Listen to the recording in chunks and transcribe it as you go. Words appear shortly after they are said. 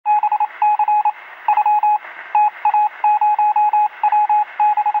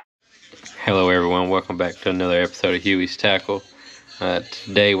everyone, welcome back to another episode of Huey's Tackle.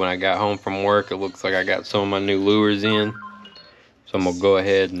 Today when I got home from work, it looks like I got some of my new lures in. So I'm going to go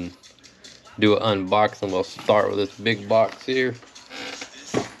ahead and do an unboxing. We'll start with this big box here.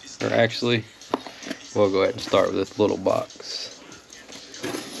 Or actually, we'll go ahead and start with this little box.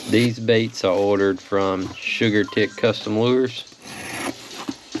 These baits I ordered from Sugartit Custom Lures.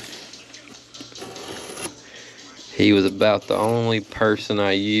 He was about the only person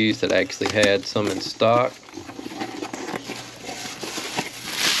I used that actually had some in stock.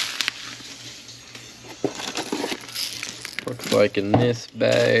 Looks like in this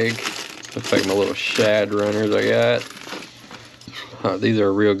bag, looks like my little shad runners I got. These are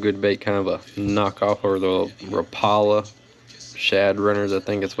a real good bait, kind of a knockoff of the Rapala shad runners, I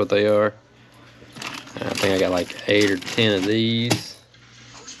think that's what they are. I think I got like 8 or 10 of these.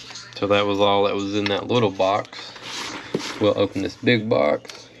 So that was all that was in that little box. We'll open this big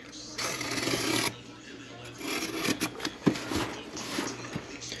box.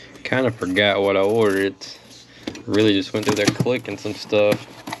 Kind of forgot what I ordered. Really just went through there clicking some stuff.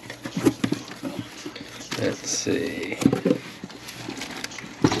 Let's see.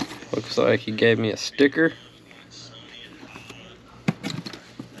 Looks like he gave me a sticker.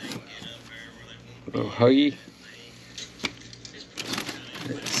 A little huggy.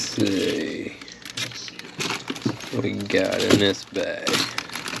 Let's see what we got in this bag.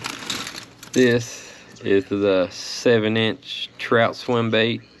 This is the 7-inch trout swim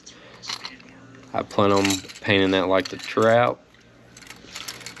bait. I plan on painting that like the trout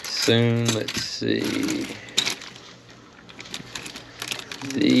soon. Let's see.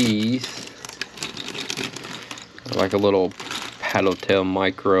 These are like a little paddle tail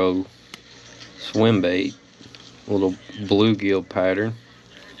micro swim bait. A little bluegill pattern.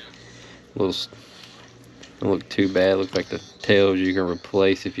 Don't look too bad. Look like the tails you can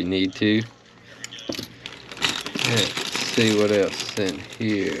replace if you need to. Let's see what else is in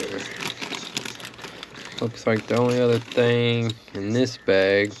here. Looks like the only other thing in this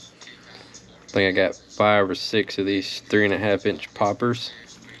bag, I think I got 5 or 6 of these 3.5-inch poppers.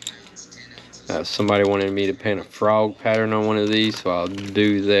 Somebody wanted me to paint a frog pattern on one of these, so I'll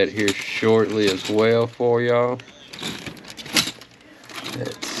do that here shortly as well for y'all.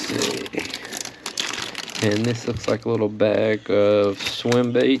 Let's see. And this looks like a little bag of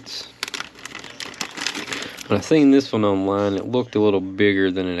swim baits. When I seen this one online, it looked a little bigger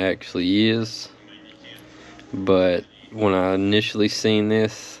than it actually is. But when I initially seen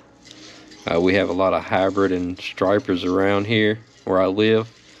this, we have a lot of hybrid and stripers around here where I live.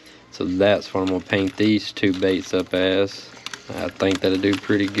 So that's what I'm going to paint these 2 baits up as. I think that'll do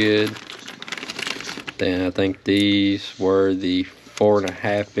pretty good. Then I think these were the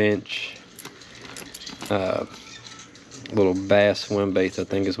 4.5-inch little bass swim baits, I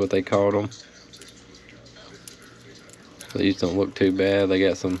think is what they called them. These don't look too bad. They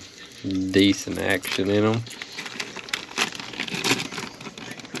got some decent action in them.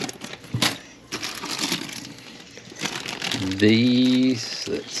 These,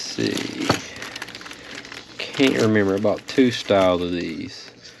 let's see, can't remember, about 2 styles of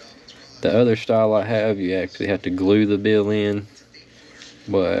these. The other style I have, you actually have to glue the bill in,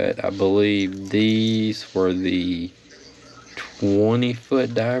 but I believe these were the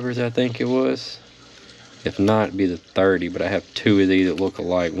 20-foot divers, I think it was. If not, it'd be the 30, but I have 2 of these that look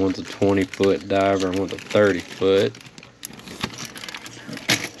alike. One's a 20-foot diver and one's a 30-foot.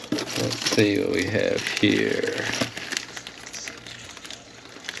 Let's see what we have here.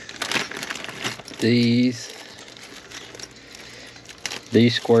 These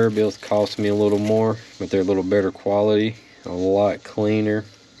square bills cost me a little more, but they're a little better quality, a lot cleaner.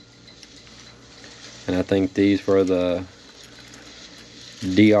 And I think these were the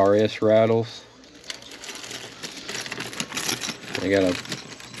DRS rattles. I got a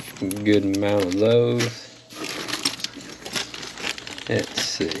good amount of those. Let's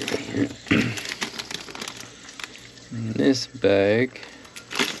see. In this bag,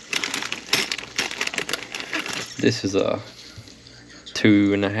 this is a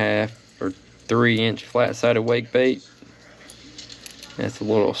 2.5 or 3-inch flat-sided wake bait. That's a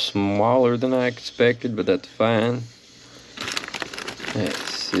little smaller than I expected, but that's fine.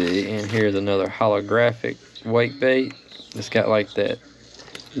 Let's see, and here's another holographic wake bait. It's got like that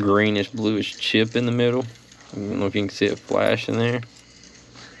greenish bluish chip in the middle. I don't know if you can see it flashing there,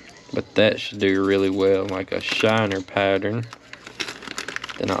 but that should do really well, like a shiner pattern.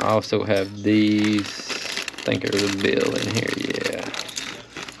 Then I also have these. I think there's a bill in here, yeah.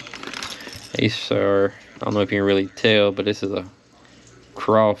 These are, I don't know if you can really tell, but this is a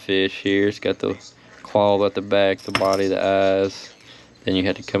crawfish here. It's got the claw at the back, the body, the eyes. Then you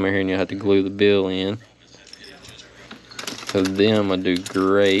have to come in here and you have to glue the bill in. So them will do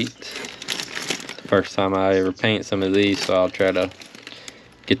great. First time I ever paint some of these, so I'll try to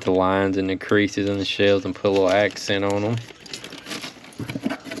get the lines and the creases in the shells and put a little accent on them.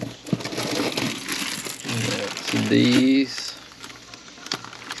 That's these.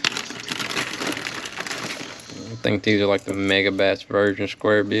 I think these are like the Mega Batch version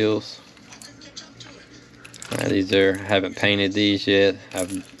square bills. These are, haven't painted these yet.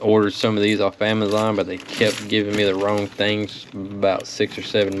 I've ordered some of these off Amazon, but they kept giving me the wrong things about 6 or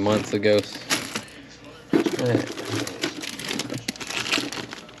 7 months ago.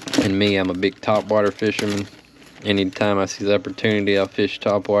 And me, I'm a big topwater fisherman. Anytime I see the opportunity, I'll fish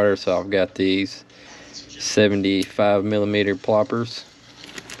topwater. So I've got these 75mm ploppers.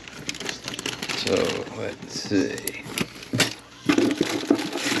 So let's see.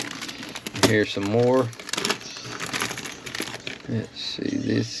 Here's some more. Let's see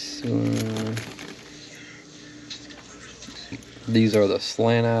this one. These are the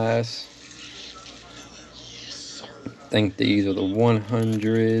slant eyes. I think these are the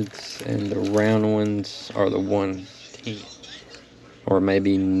 100s and the round ones are the 110 or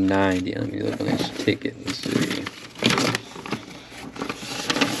maybe 90. Let me look on this ticket and see.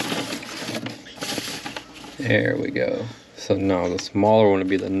 There we go. So no, the smaller one would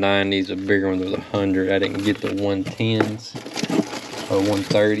be the 90s, the bigger one was the 100. I didn't get the 110s or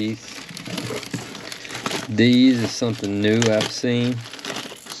 130s. These is something new I've seen.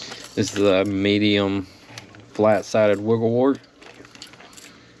 This is a medium flat-sided wigglewort.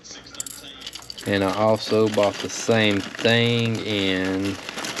 And I also bought the same thing in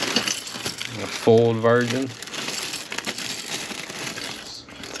a fold version.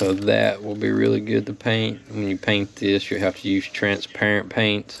 So that will be really good to paint. When you paint this, you have to use transparent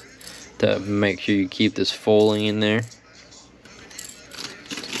paint to make sure you keep this foiling in there.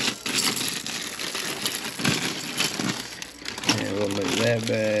 And we'll move that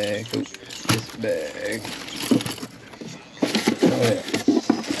bag. Oh, this bag. Oh, yeah.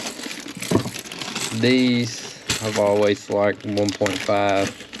 These, I've always liked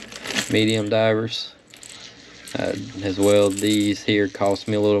 1.5 medium divers. As well, these here cost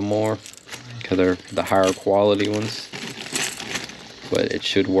me a little more because they're the higher quality ones, but it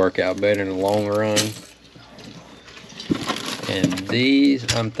should work out better in the long run. And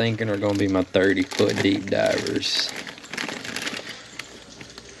these, I'm thinking, are going to be my 30-foot deep divers.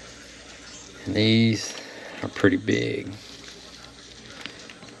 And these are pretty big.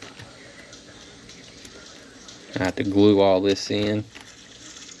 I have to glue all this in.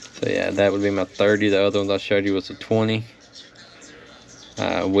 So yeah, that would be my 30. The other ones I showed you was a 20.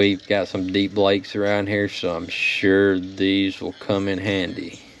 We've got some deep lakes around here, so I'm sure these will come in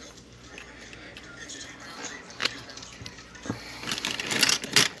handy.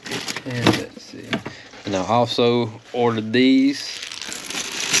 And let's see. And I also ordered these.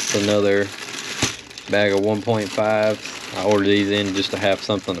 It's another bag of 1.5. I ordered these in just to have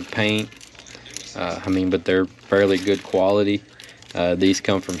something to paint. But they're fairly good quality. These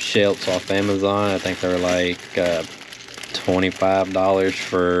come from Shelts off Amazon. I think they're like $25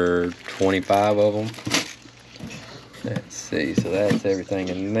 for 25 of them. Let's see, so that's everything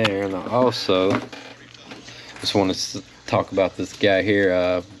in there. And I also just want to talk about this guy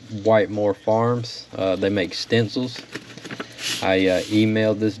here, Whitemore Farms. They make stencils. I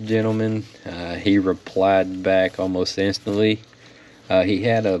emailed this gentleman. He replied back almost instantly. He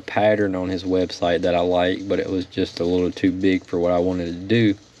had a pattern on his website that I liked, but it was just a little too big for what I wanted to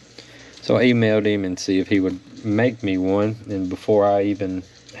do. So I emailed him and see if he would make me one. And before I even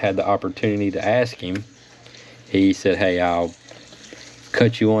had the opportunity to ask him, he said, hey, I'll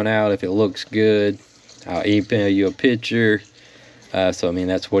cut you one out if it looks good. I'll email you a picture. So I mean,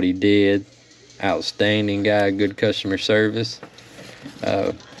 that's what he did. Outstanding guy, good customer service.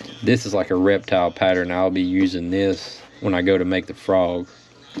 This is like a reptile pattern. I'll be using this when I go to make the frog.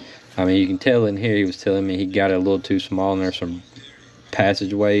 I mean, you can tell in here he was telling me he got it a little too small, and there's some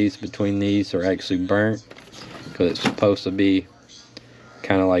passageways between these are actually burnt because it's supposed to be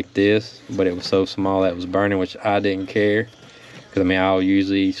kind of like this, but it was so small that it was burning, which I didn't care because I mean, I'll use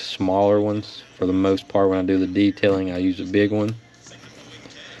these smaller ones for the most part. When I do the detailing, I use a big one.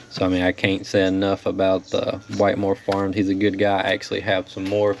 So I mean, I can't say enough about the Whitemore Farms. He's a good guy. I actually have some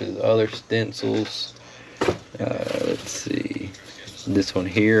more of his other stencils. Let's see, this one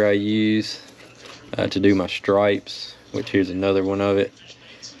here I use to do my stripes, which here's another one of it.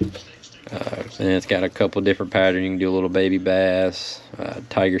 And it's got a couple different patterns. You can do a little baby bass,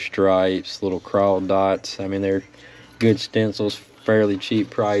 tiger stripes, little crawl dots. I mean, they're good stencils, fairly cheap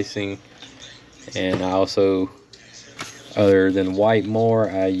pricing. And I also Other than Whitemore,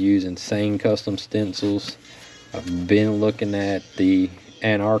 I use Insane Custom Stencils. I've been looking at the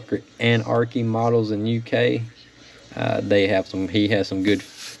Anarchy models in UK. They have some. He has some good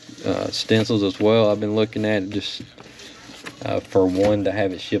stencils as well. I've been looking at it just for one to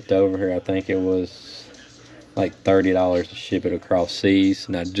have it shipped over here. I think it was like $30 to ship it across seas,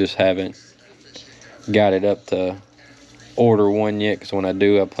 and I just haven't got it up to order one yet, because when I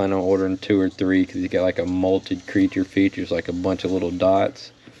do, I plan on ordering 2 or 3, because he's got like a multed creature features, like a bunch of little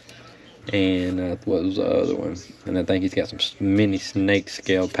dots. And what was the other one? And I think he's got some mini snake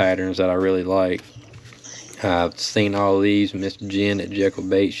scale patterns that I really like. I've seen all of these Miss Jen at Jekyll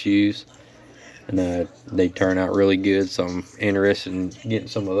Bait Shoes, and they turn out really good, so I'm interested in getting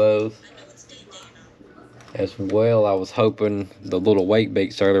some of those. As well, I was hoping the little wake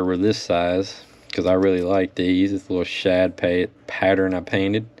bait starter were this size, because I really like these. This little shad pattern I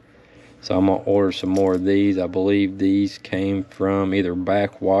painted. So I'm going to order some more of these. I believe these came from either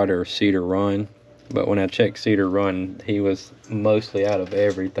Backwater or Cedar Run. But when I checked Cedar Run, he was mostly out of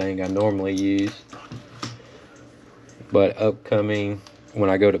everything I normally use. But upcoming, when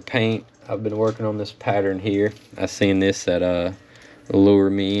I go to paint, I've been working on this pattern here. I seen this at Lure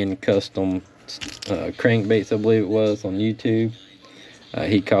Me In Custom Crankbaits, I believe it was, on YouTube.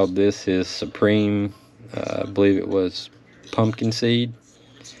 He called this his Supreme, I believe it was pumpkin seed.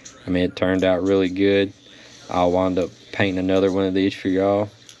 I mean, it turned out really good. I'll wind up painting another one of these for y'all.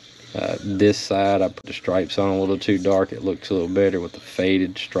 This side, I put the stripes on a little too dark. It looks a little better with the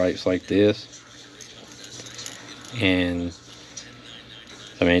faded stripes like this. And,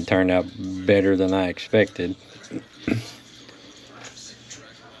 I mean, it turned out better than I expected.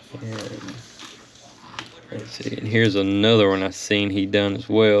 And, let's see, and here's another one I seen he done as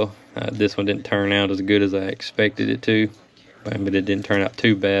well. This one didn't turn out as good as I expected it to, but it didn't turn out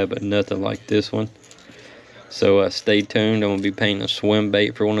too bad, but nothing like this one. So stay tuned. I'm going to be painting a swim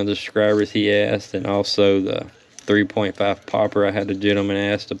bait for one of the subscribers he asked, and also the 3.5 popper. I had a gentleman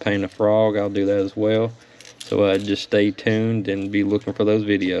ask to paint a frog. I'll do that as well. So just stay tuned and be looking for those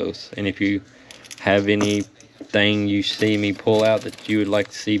videos. And if you have anything you see me pull out that you would like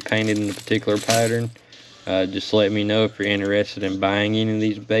to see painted in a particular pattern, just let me know. If you're interested in buying any of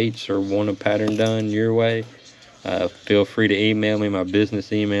these baits or want a pattern done your way, feel free to email me. My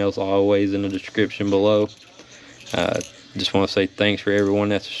business email is always in the description below. Just want to say thanks for everyone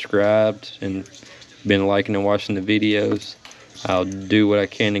that's subscribed and been liking and watching the videos. I'll do what I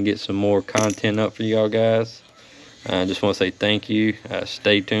can to get some more content up for y'all guys. I just want to say thank you.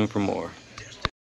 Stay tuned for more.